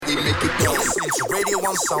listening to Radio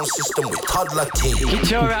 1 Sound System with Toddler T.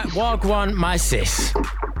 It's alright, Wagwan, my sis.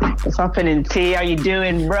 What's happening, T? How you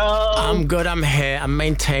doing, bro? I'm good, I'm here, I'm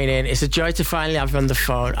maintaining. It's a joy to finally have you on the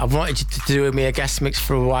phone. I've wanted you to do with me a guest mix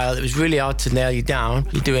for a while. It was really hard to nail you down.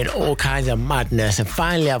 You're doing all kinds of madness, and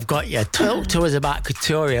finally I've got you. Talk to us about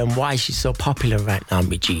Katurah and why she's so popular right now,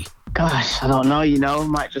 my G. Gosh, I don't know,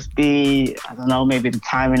 might just be, maybe the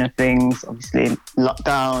timing of things. Obviously,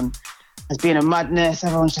 lockdown has been a madness.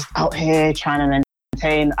 Everyone's just out here trying to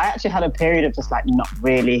entertain. I actually had a period of just not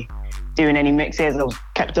really doing any mixes. I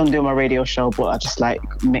kept on doing my radio show, but I just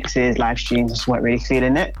mixes, live streams, just weren't really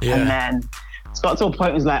feeling it. Yeah. And then it's got to a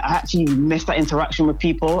point where I actually missed that interaction with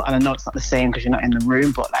people. And I know it's not the same because you're not in the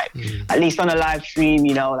room, but at least on a live stream,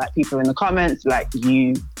 people in the comments,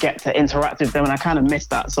 you get to interact with them, and I kind of missed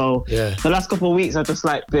that. So the last couple of weeks I've just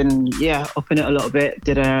been upping it a little bit.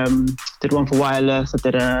 Did one for Wireless. I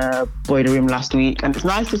did a Boiler Room last week, and it's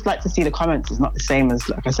nice just to see the comments. It's not the same as,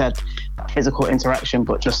 like I said, that physical interaction,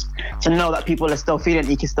 but just to know that people are still feeling it,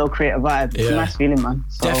 you can still create a vibe. It's a nice feeling, man.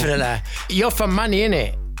 So, definitely. You're from Manny,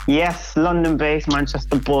 innit? Yes, London-based,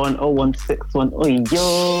 Manchester-born, 0161. Oi,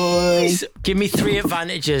 yo. Give me 3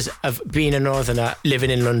 advantages of being a northerner living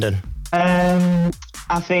in London.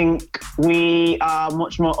 I think we are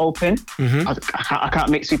much more open. I can't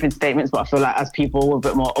make sweeping statements, but I feel like as people, we're a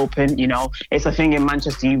bit more open. It's a thing in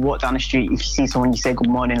Manchester. You walk down the street, if you see someone, you say good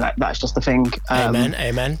morning. That's just a thing.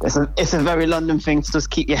 Amen. It's a very London thing to just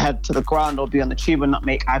keep your head to the ground or be on the tube and not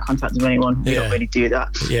make eye contact with anyone. We don't really do that.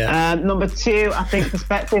 Yeah. Number 2, I think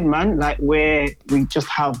perspective, man. We just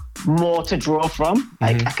have more to draw from.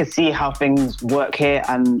 I can see how things work here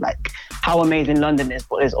and how amazing London is,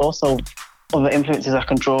 but there's also other influences I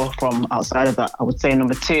can draw from outside of that. I would say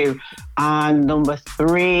number 2. And number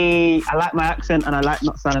 3, I like my accent and I like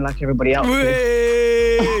not sounding like everybody else.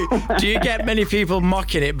 Do you get many people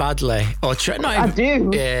mocking it badly? I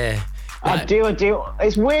do. Yeah. I do.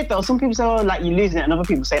 It's weird though. Some people say, "Oh, you're losing it," and other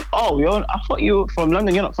people say, "Oh, I thought you were from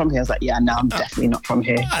London. You're not from here." I was like, "Yeah, no, I'm definitely not from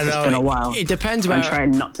here." I know. It's been a while. It depends. I'm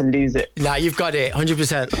trying not to lose it. Nah, you've got it,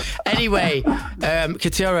 100%. Anyway,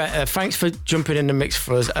 Katurah, thanks for jumping in the mix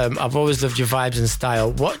for us. I've always loved your vibes and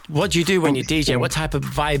style. What do you do when you DJ? What type of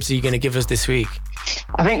vibes are you going to give us this week?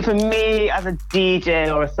 I think for me, as a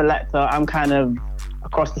DJ or a selector, I'm kind of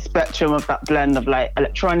across the spectrum of that blend of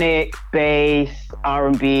electronic, bass,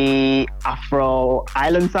 R&B, Afro,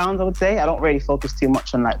 island sounds, I would say. I don't really focus too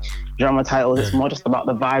much on genre titles. It's more just about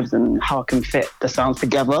the vibes and how I can fit the sounds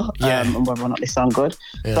together and whether or not they sound good.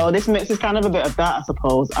 So this mix is kind of a bit of that, I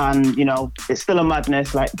suppose. And, it's still a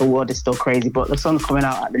madness. The world is still crazy, but the sun's coming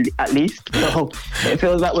out at least. So it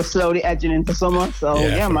feels like we're slowly edging into summer. So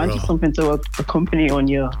man, just something to accompany on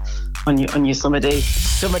your summer day.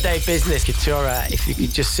 Summer day business, Katurah. If you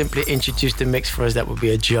could just simply introduce the mix for us, that would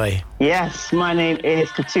be a joy. Yes, my name is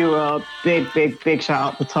Katurah. Big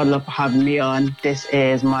shout out to Toddler for having me on. This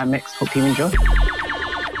is my mix. Hope you enjoy.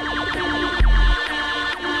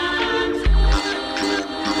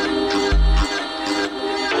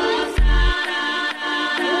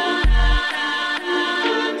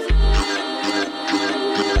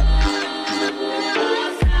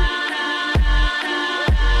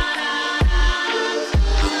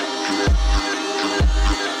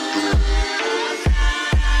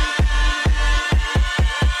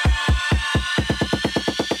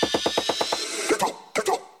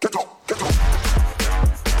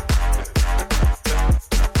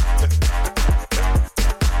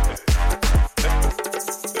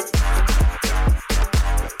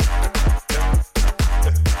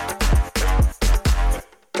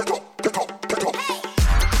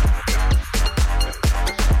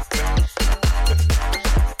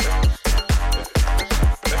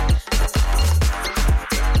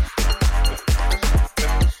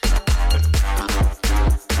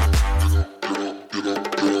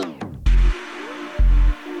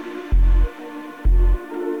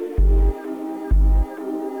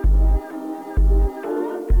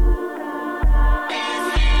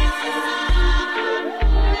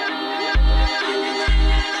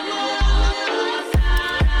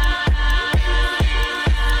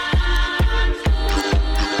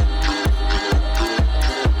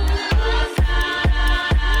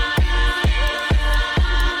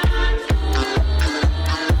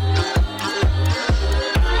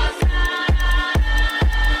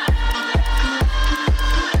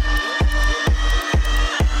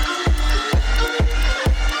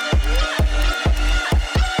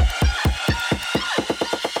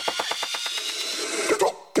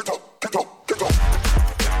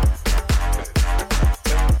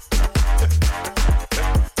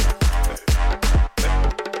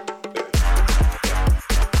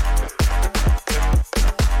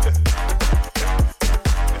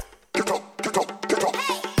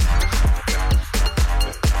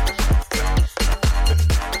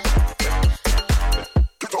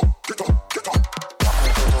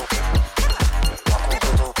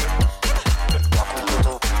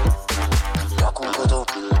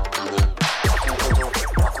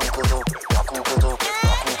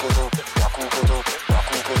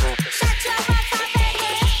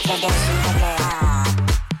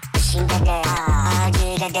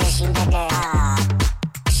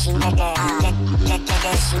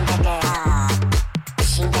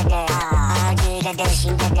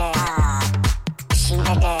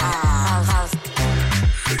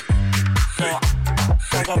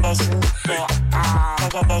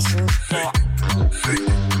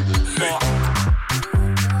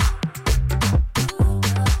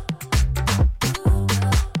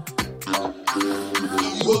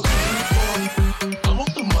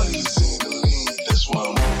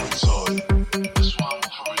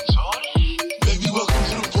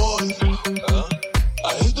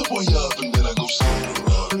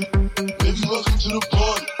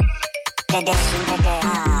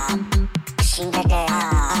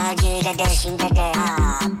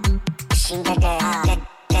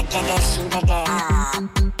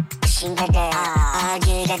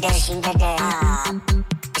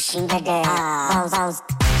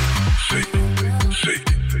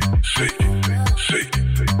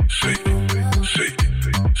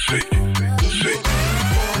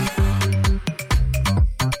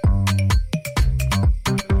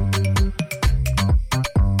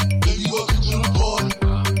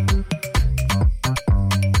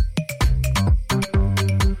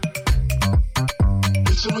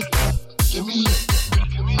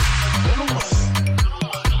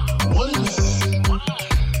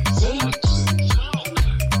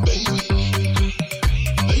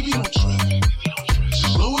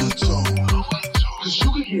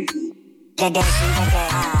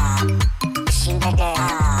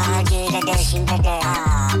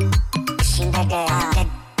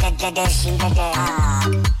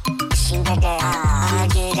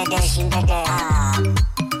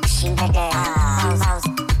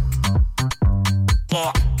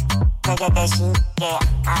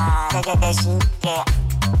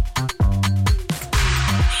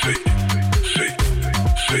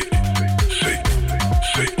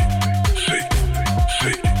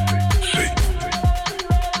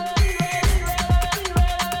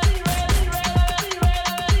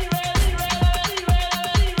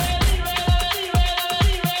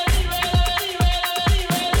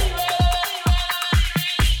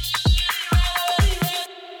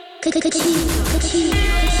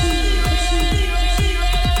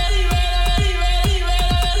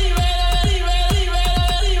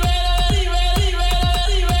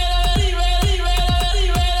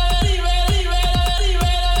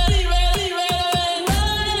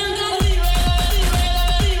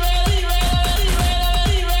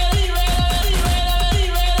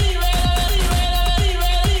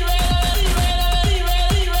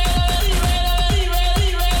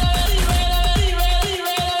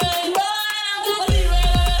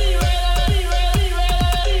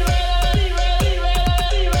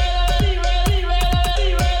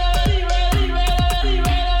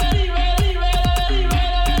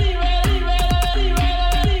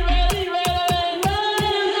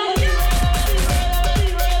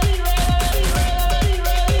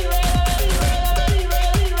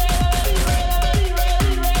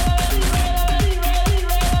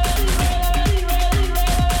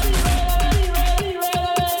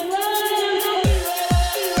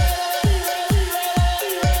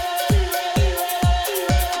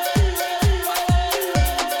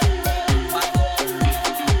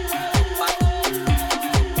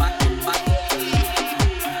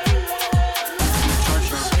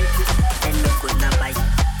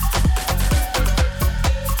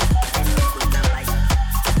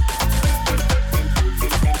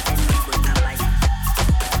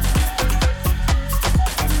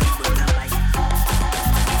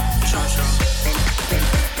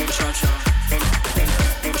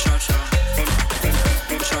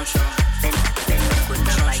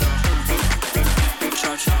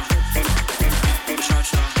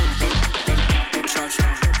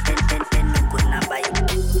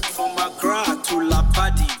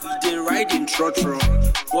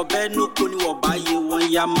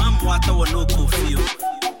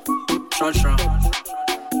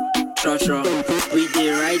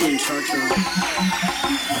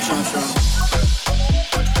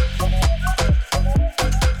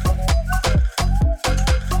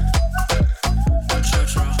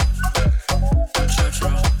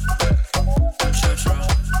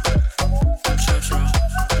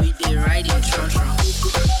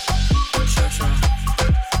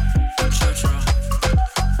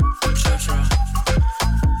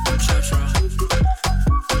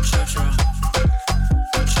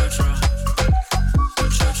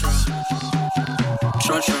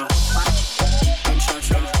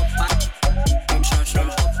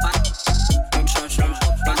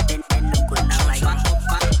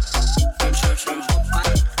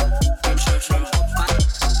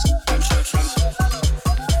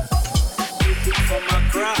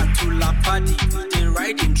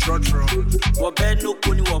 Trotro. Wabe no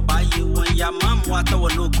kuni wabaye wan ya mam wata wa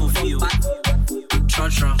no confuse.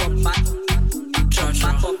 Trotro.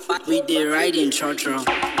 Trotro. We dey riding trotro.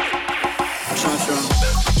 Trotro.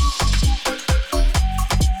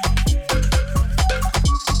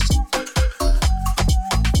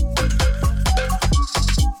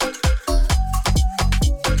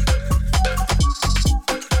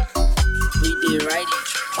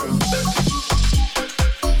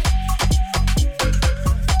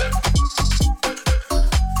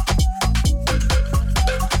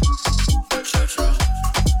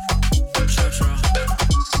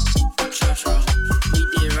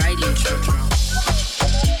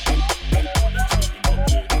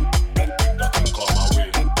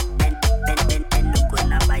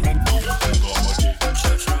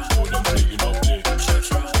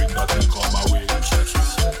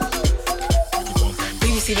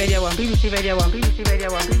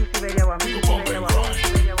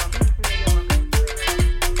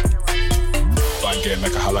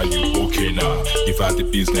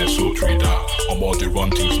 Business, so trader. I'm all the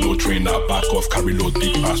run things, no trainer. Back off, carry load,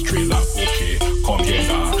 big ass trailer. Okay, come here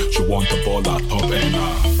now. She want the ball at top end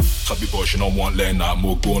now. Sabi boy, she don't want Lena.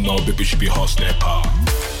 More go now, baby, she be hustler pa.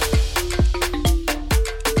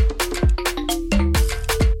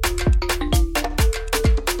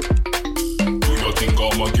 Do your thing,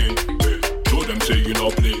 come again. Hey. Show them say you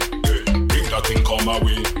not play. Hey. Bring that thing, come my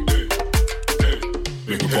way. Hey. Hey.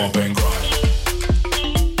 Make you pump and grind.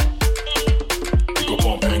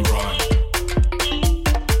 Pump and grind.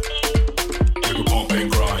 We go pump and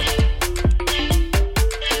grind.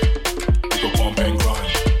 We go pump and grind.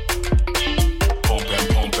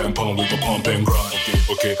 Pump, we go pump and grind.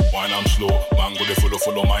 Okay, wine I'm slow. Man go dey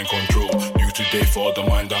follow mind control. New today for the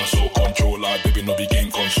mind and soul. Controller, baby no be game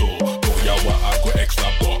console. No yawa, I go extra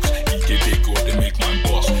box. EK they go, they make man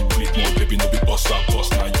boss. Flip mode, baby no be boss up boss.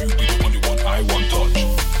 Now you be the only one I want touch.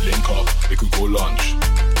 Link up, we could go lunch.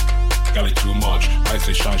 Got it too much. I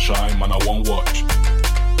say shine, man, I won't watch.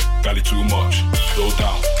 Got it too much. Slow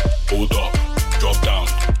down, hold up, drop down,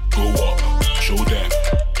 go up, show them,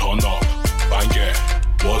 turn up, bang it,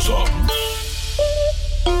 what's up?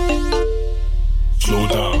 Slow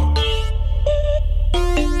down,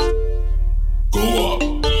 go up,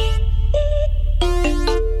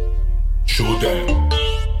 show them,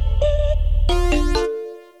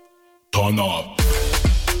 turn up.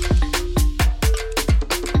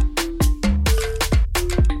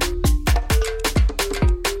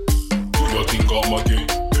 Come again,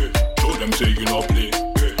 hey. Show them say you not play,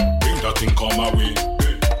 hey. Bring that thing come my way,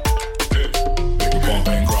 hey. Hey. Make you pump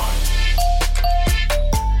and grind.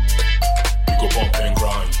 We go pump and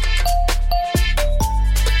grind.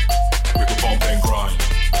 We go pump and grind.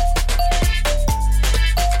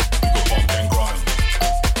 We go pump and grind.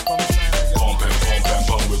 Pump and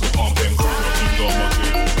pump, we go pump and grind. Your thing come again. Show them say you not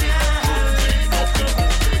play, hey. Bring that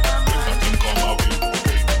thing come my way, hey.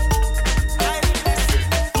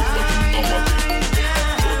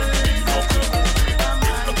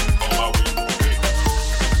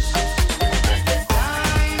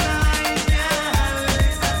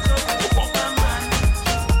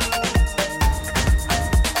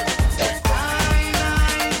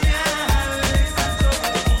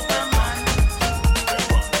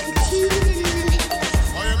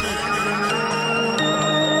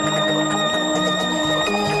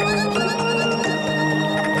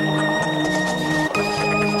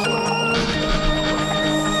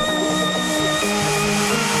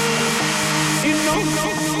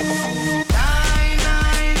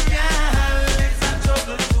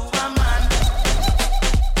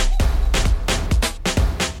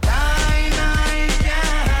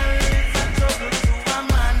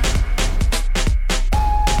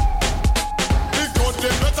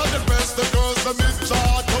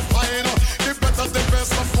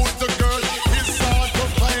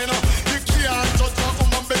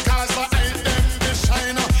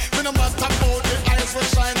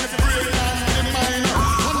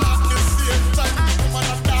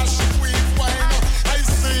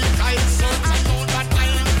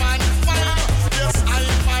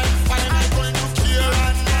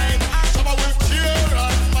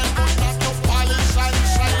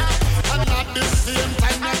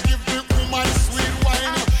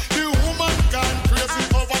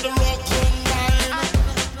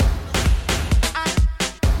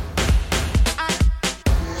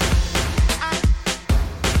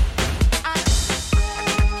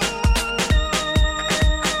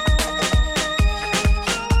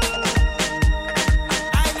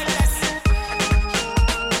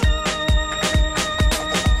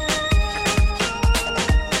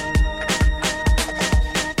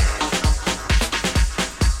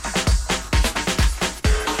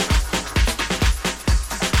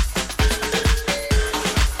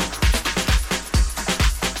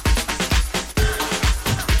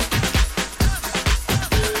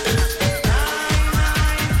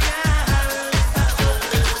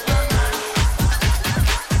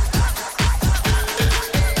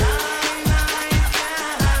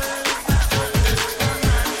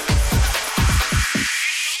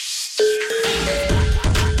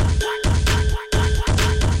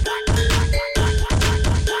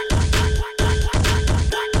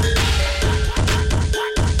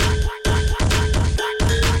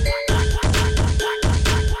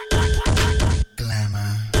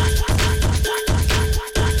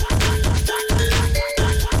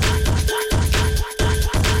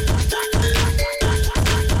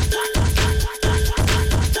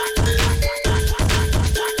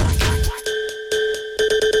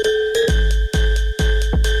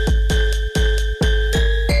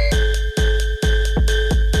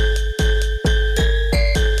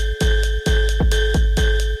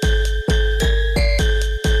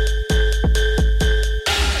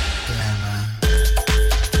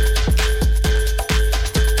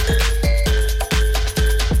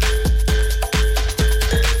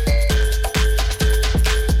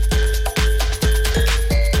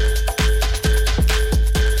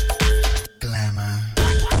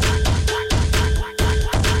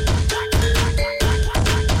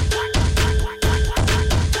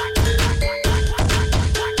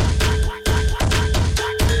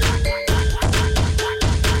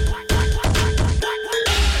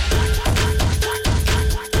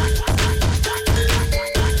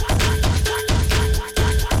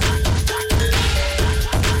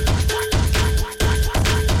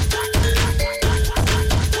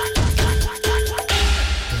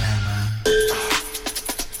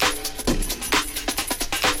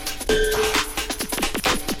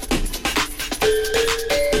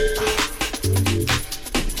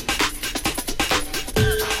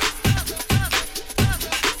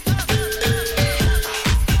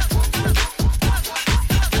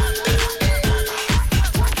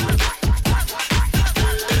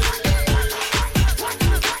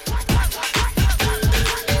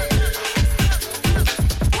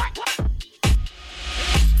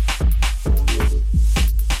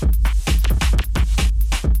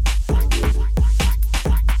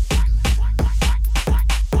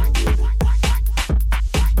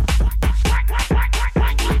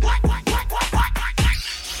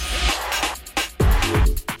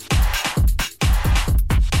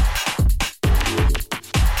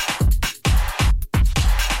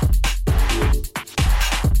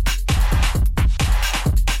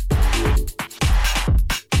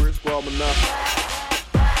 warming up.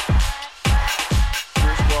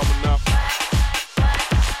 Brisk warming up.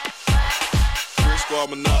 Brisk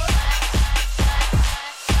warming up.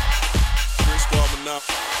 Brisk warming up.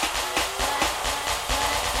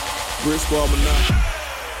 Brisk warming up.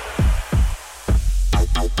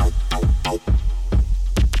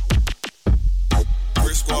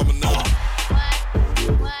 Brisk warming up.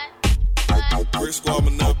 Brisk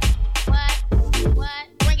warming up.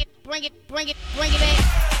 Bring it back.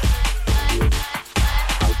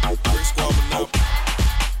 Brisk warming up.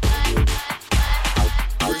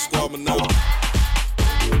 Brisk warming up.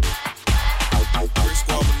 Brisk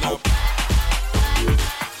warming up.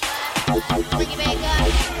 Bring it back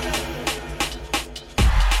up.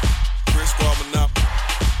 Brisk warming up.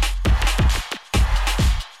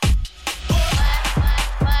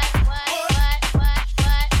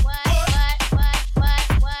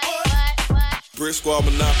 Brisk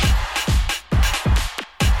warming up.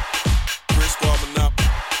 Brisk warming up.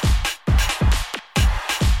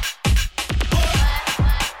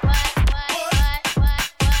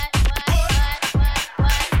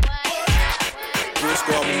 Brisk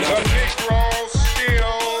warming up. The Negro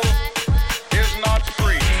still is not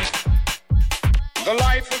free. The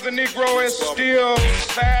life of the Negro is still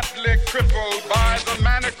sadly crippled by the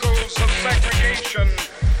manacles of segregation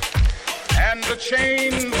and the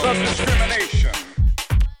chains of discrimination.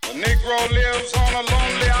 The Negro lives on a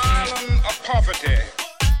lonely island of poverty.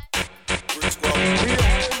 We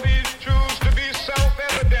always choose to be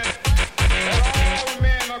self-evident that all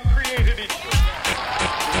men are created equal.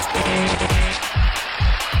 It's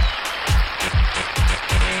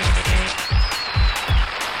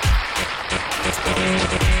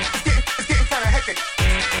getting kind of hectic.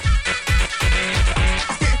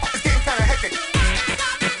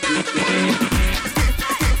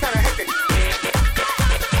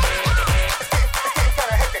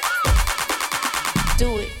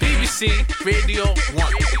 BBC Radio 1.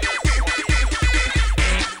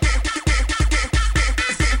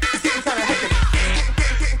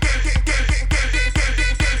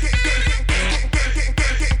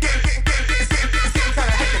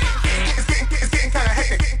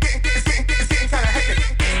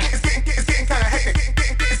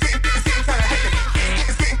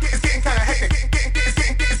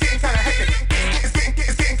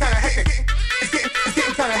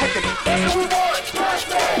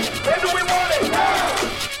 When do we want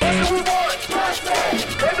it?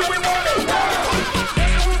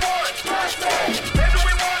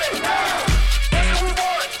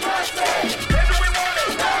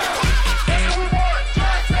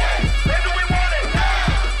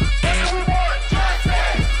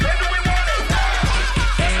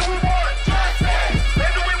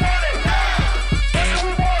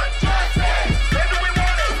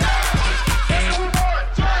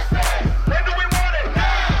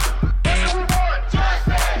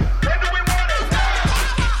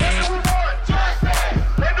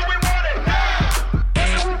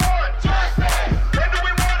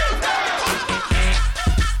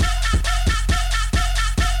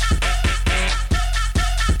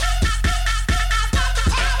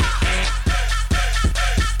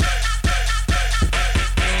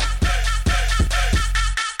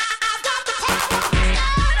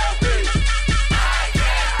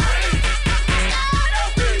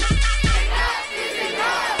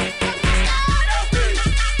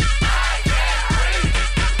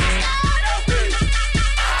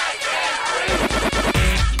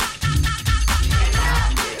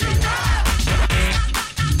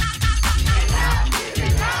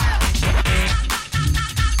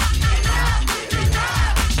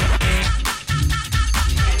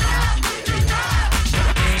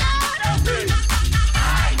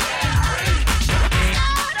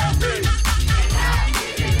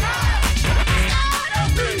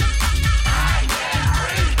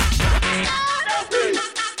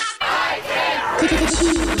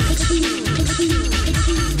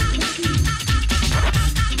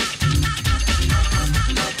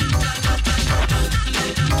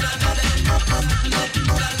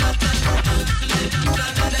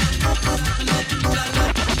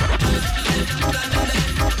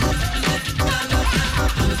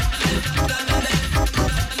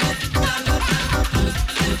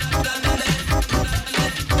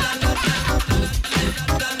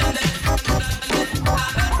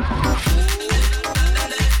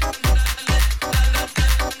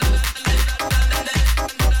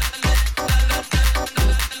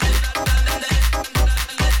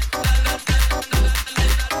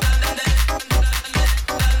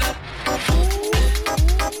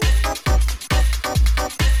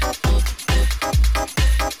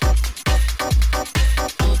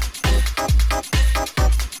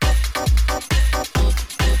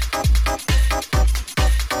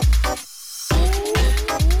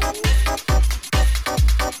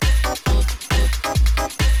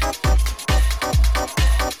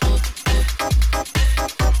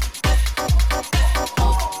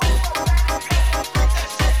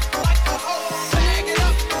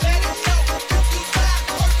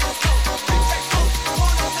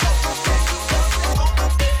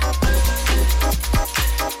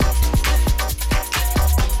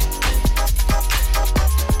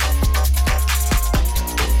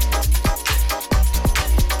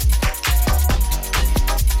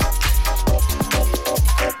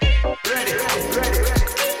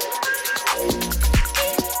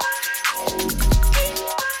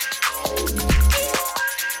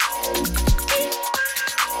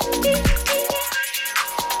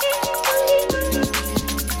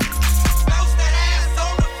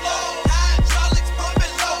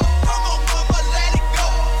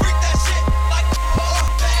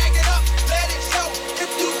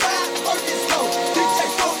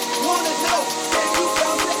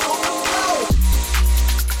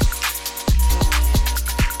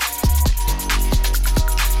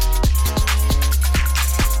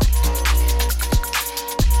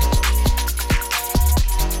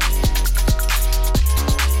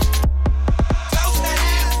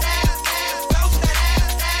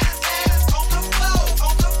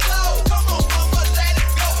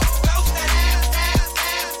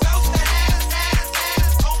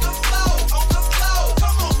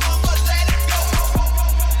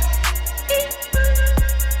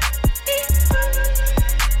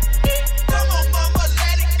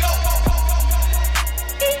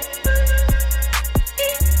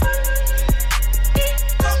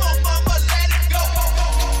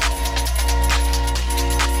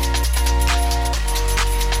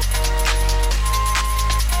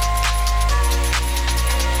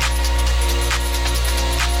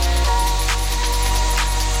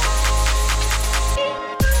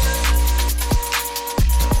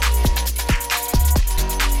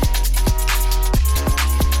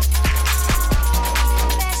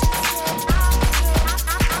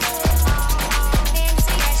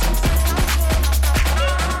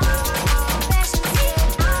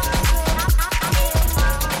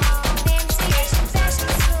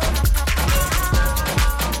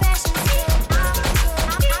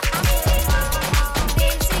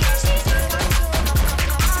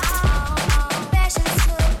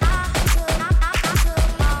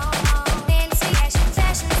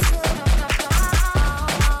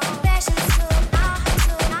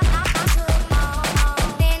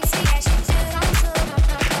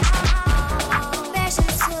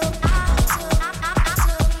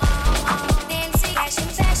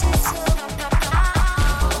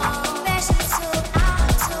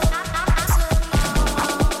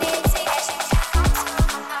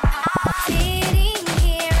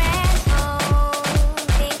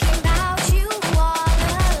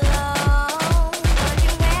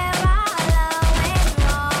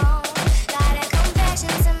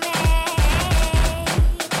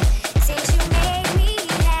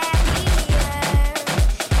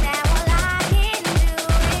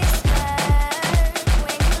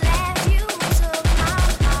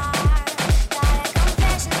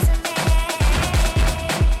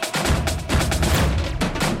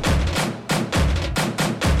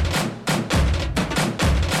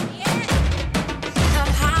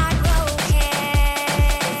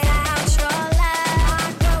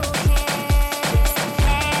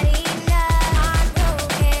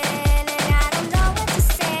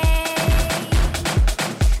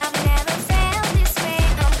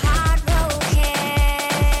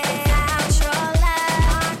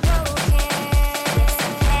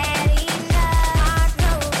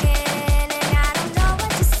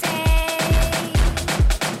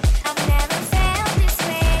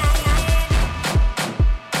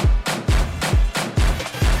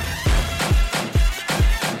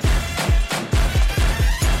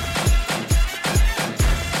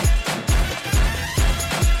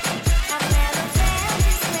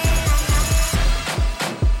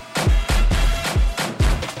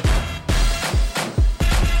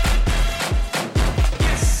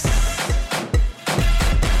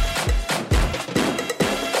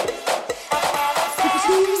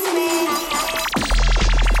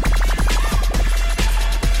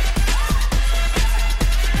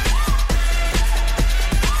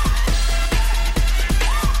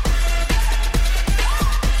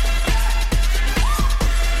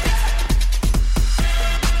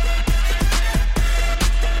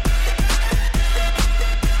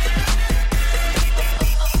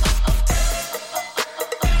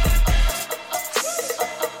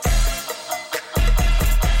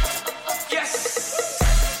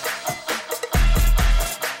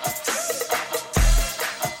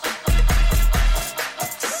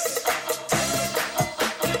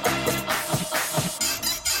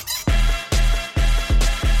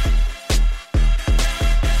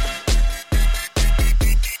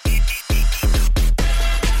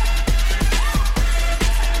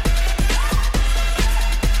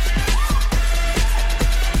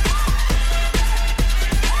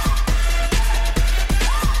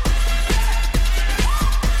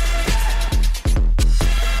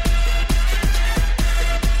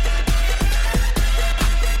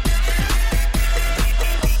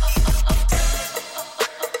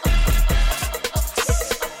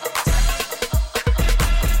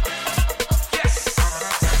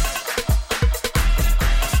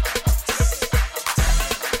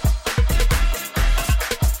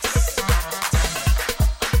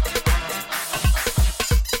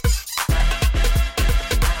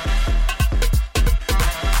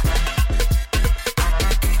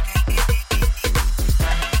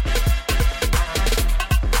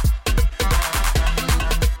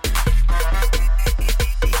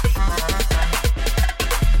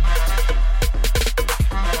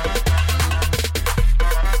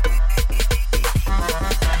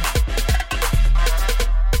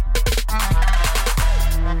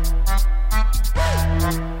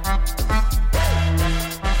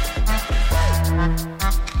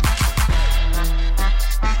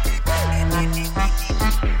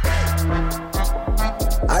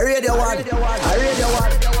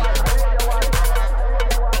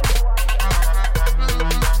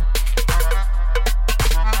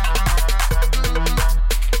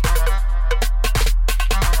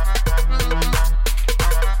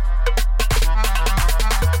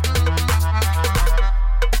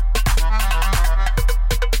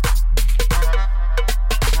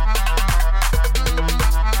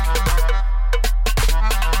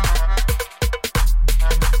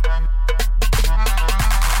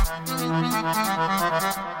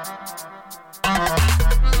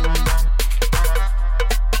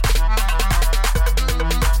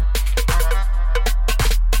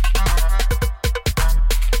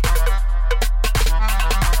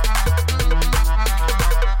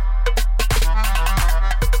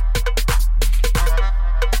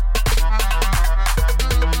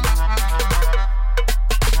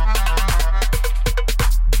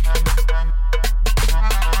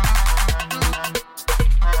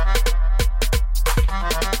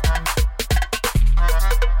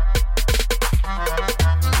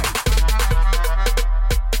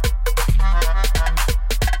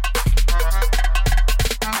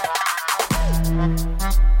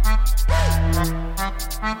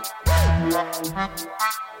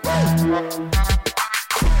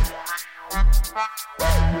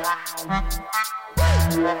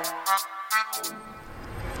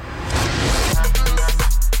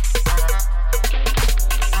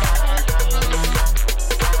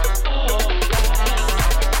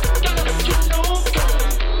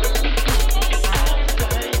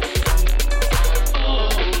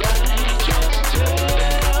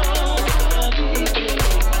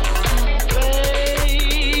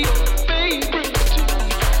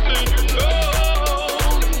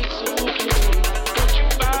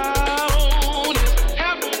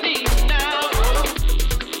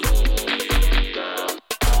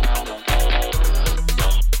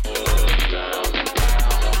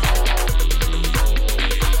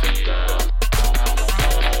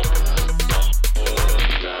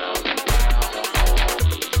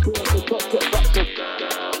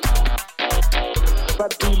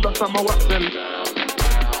 I'm a Watson.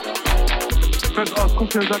 Fed us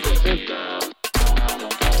cookies and it.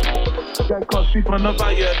 Gang can't sleep on the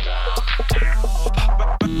fire.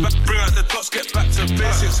 Bring out the dots, get back to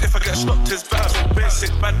basics. If I get stopped, it's bad and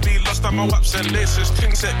basic. Bad B lost on my waps and laces.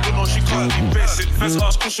 King said, you know she can't be basic. Feds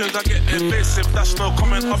ask questions, I get evasive. That's no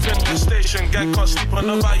comment up in the station. Gang can't sleep on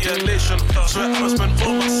a violation. Swear I must spend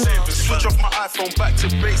all my savings. Switch off my iPhone, back to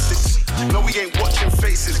basics. No, we ain't watching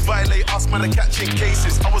faces. Violate us, man, are catching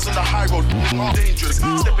cases. I was on the high road, dangerous.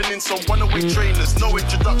 Stepping in some runaway trainers, no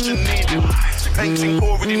introduction needed. Painting,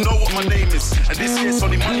 already know what my name is. And this year's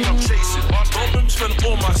only money I'm chasing. Don't spend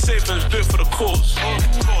all my savings, do it for the cause.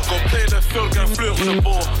 Go play the field, get fluent with the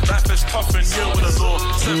ball. Life is tough and year with the law.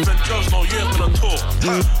 7 jobs, no year with a tour.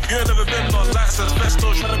 You ain't never been on license, best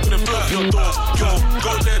no trying to put it through your door. Yo,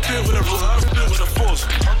 go there, do it with a rule, do it with a force.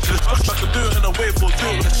 I can do it in a wave, or do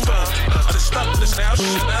it with a stone. I just stop this now, shit,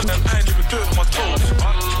 and I ain't even do it with my toes.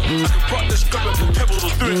 I can put this grab up the pebbles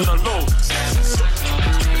or do it in a load.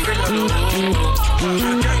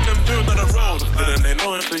 The gang them doing on the road, then they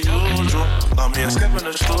know it's the usual. I'm here skipping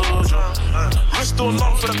the studio. Wrist all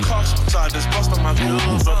long for the cops, side this bust on my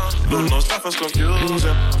views. Lord knows life is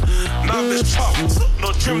confusing. Now this tough,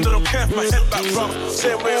 no trim, they don't care if my head back rough.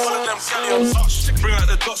 Same way all of them carry on. Bring out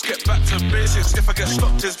the dots, get back to basics. If I get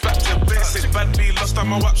stopped, it's back to basics. Bad B lost on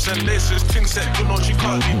my waps and laces. King said, you know she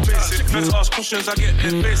can't be basic. Feds ask questions, I get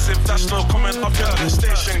invasive. That's no comment up in the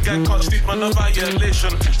station. Gang can't sleep on a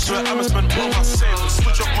violation. Swear I must spend all my savings.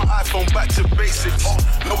 Switch off my iPhone, back to basics.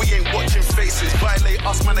 No, we ain't watching faces. Violate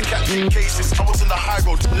us, man, are catching cases. I was on the high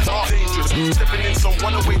road, it's dangerous. Stepping in some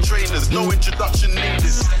runaway trainers, no introduction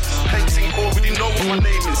needed. Painting, already know what my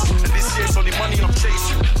name is. And this year's only money I'm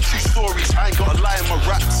chasing. True stories, I ain't got a lie in my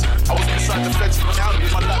raps. I was beside the feds with down in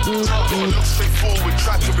my lap. Gotta look straight forward,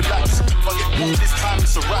 try to relax. If I get caught this time,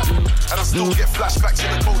 it's a wrap. And I still get flashbacks to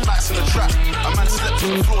the cold nights in the trap. A man slept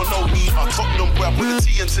on the floor, no heater. Tottenham where I put the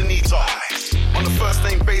tea into Nita. On the first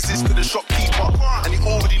name basis to the shopkeeper. And he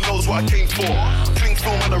already knows what I came for. Cling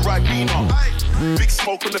film and a Ribena. Big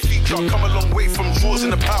smoke on the feature, come a long way from drawers in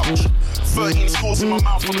the pouch. 13 scores in my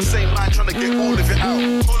mouth on the same line, trying to get all of it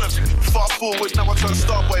out. Fast forward, now I turn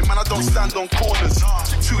star boy, man, I don't stand on corners.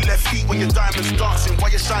 2 left feet when your diamonds dancing, why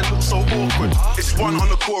your shine looks so awkward? It's 1 on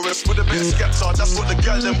the chorus with a bit of Skepta, that's what the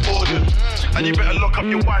girl them ordered. And you better lock up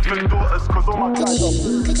your wife and daughters, cause all my guys are...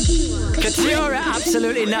 Katiora,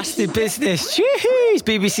 absolutely nasty business. Jeez,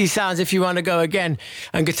 BBC Sounds if you want to go again.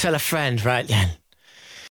 And go tell a friend, right then.